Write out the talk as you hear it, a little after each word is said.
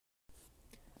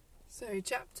So,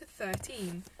 Chapter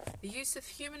 13, the use of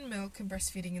human milk in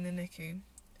breastfeeding in the NICU.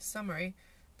 Summary: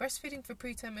 breastfeeding for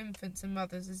preterm infants and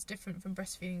mothers is different from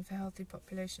breastfeeding for healthy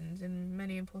populations in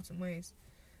many important ways.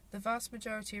 The vast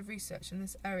majority of research in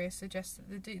this area suggests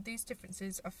that these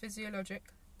differences are physiologic,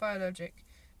 biologic,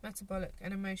 metabolic,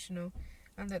 and emotional,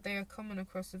 and that they are common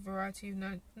across a variety of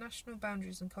national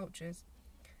boundaries and cultures.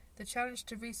 The challenge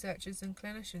to researchers and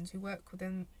clinicians who work with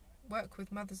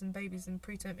mothers and babies and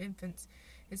preterm infants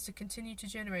is to continue to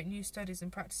generate new studies and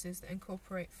practices that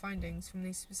incorporate findings from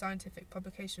these scientific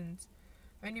publications.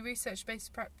 Only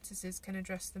research-based practices can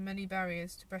address the many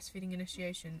barriers to breastfeeding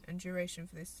initiation and duration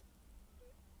for this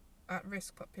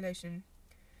at-risk population.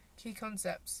 Key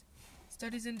concepts.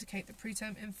 Studies indicate that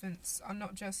preterm infants are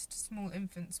not just small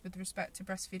infants with respect to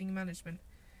breastfeeding management.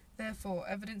 Therefore,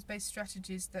 evidence-based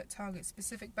strategies that target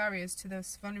specific barriers to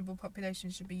this vulnerable population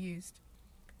should be used.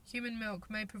 Human milk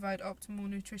may provide optimal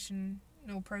nutritional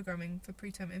programming for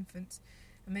preterm infants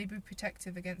and may be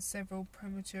protective against several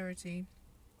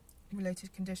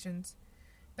prematurity-related conditions.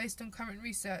 Based on current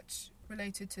research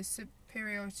related to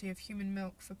superiority of human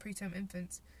milk for preterm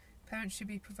infants, parents should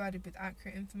be provided with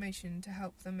accurate information to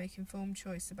help them make informed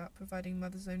choice about providing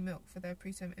mother's own milk for their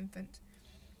preterm infant.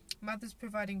 Mothers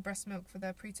providing breast milk for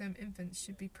their preterm infants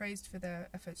should be praised for their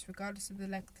efforts regardless of the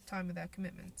length of time of their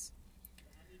commitments.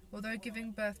 Although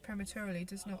giving birth prematurely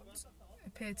does not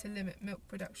appear to limit milk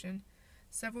production,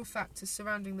 several factors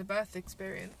surrounding the birth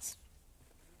experience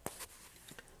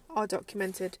are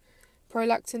documented.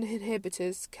 Prolactin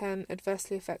inhibitors can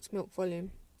adversely affect milk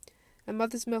volume. A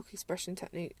mother's milk expression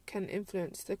technique can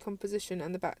influence the composition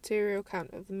and the bacterial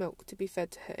count of the milk to be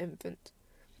fed to her infant.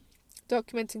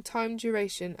 Documenting time,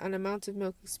 duration, and amount of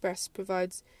milk expressed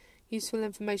provides useful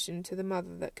information to the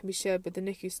mother that can be shared with the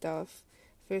NICU staff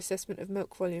for assessment of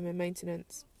milk volume and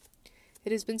maintenance.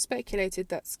 It has been speculated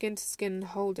that skin-to-skin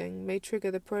holding may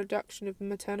trigger the production of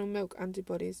maternal milk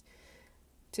antibodies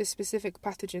to specific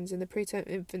pathogens in the preterm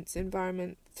infant's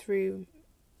environment through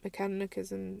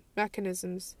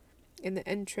mechanisms in the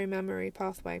intramammary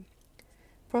pathway.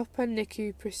 Proper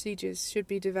NICU procedures should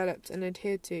be developed and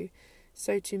adhered to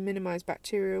so to minimize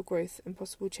bacterial growth and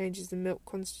possible changes in milk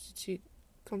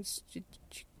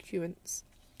constituents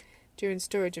during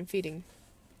storage and feeding.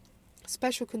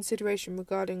 Special consideration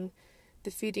regarding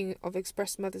the feeding of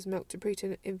expressed mother's milk to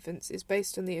preterm infants is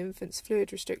based on the infant's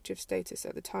fluid restrictive status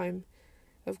at the time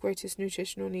of greatest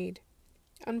nutritional need.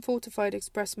 Unfortified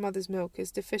expressed mother's milk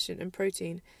is deficient in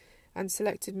protein and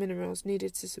selected minerals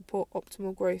needed to support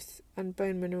optimal growth and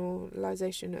bone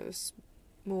mineralization of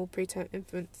small preterm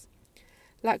infants.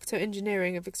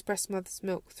 Lacto-engineering of expressed mother's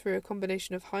milk through a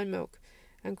combination of high milk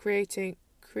and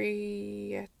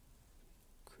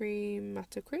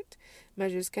hematocrit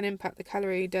measures can impact the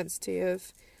calorie density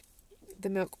of the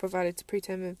milk provided to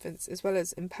preterm infants, as well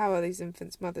as empower these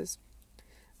infants' mothers.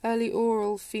 Early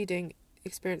oral feeding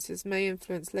experiences may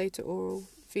influence later oral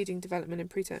feeding development in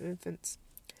preterm infants.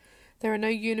 There are no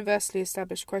universally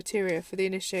established criteria for the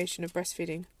initiation of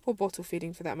breastfeeding, or bottle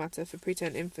feeding for that matter, for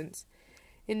preterm infants.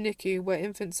 In NICU, where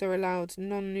infants are allowed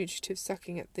non-nutritive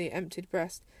sucking at the emptied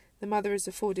breast, the mother is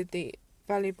afforded the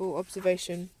valuable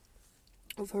observation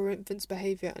of her infant's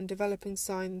behaviour and developing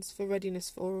signs for readiness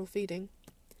for oral feeding.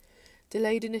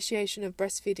 Delayed initiation of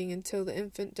breastfeeding until the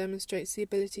infant demonstrates the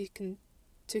ability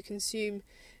to consume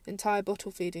entire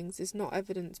bottle feedings is not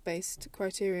evidence-based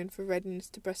criterion for readiness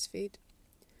to breastfeed.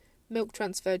 Milk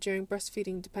transfer during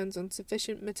breastfeeding depends on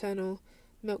sufficient maternal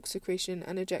milk secretion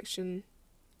and ejection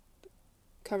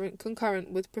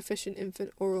concurrent with proficient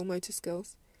infant oral motor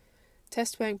skills.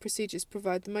 Test weighing procedures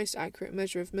provide the most accurate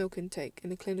measure of milk intake in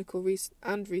the clinical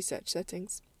and research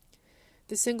settings.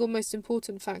 The single most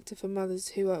important factor for mothers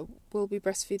who will be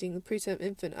breastfeeding the preterm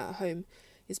infant at home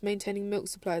is maintaining milk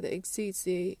supply that exceeds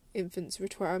the infant's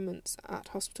requirements at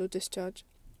hospital discharge.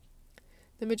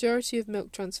 The majority of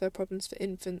milk transfer problems for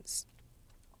infants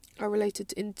are related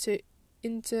to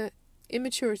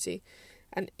immaturity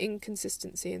and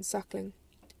inconsistency in suckling.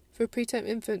 For preterm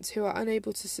infants who are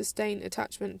unable to sustain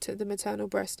attachment to the maternal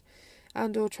breast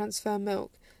and or transfer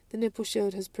milk, the nipple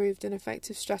shield has proved an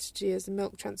effective strategy as a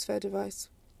milk transfer device.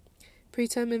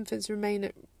 Preterm infants remain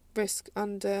at risk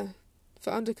for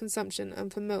underconsumption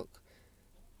and for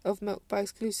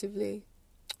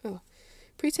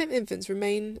Preterm infants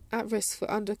remain at risk for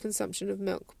underconsumption of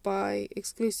milk by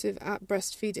exclusive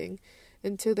at-breast feeding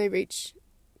until they reach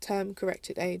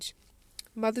term-corrected age.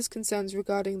 Mothers' concerns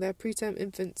regarding their preterm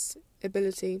infants'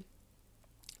 ability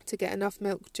to get enough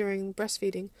milk during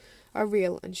breastfeeding are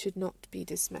real and should not be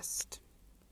dismissed.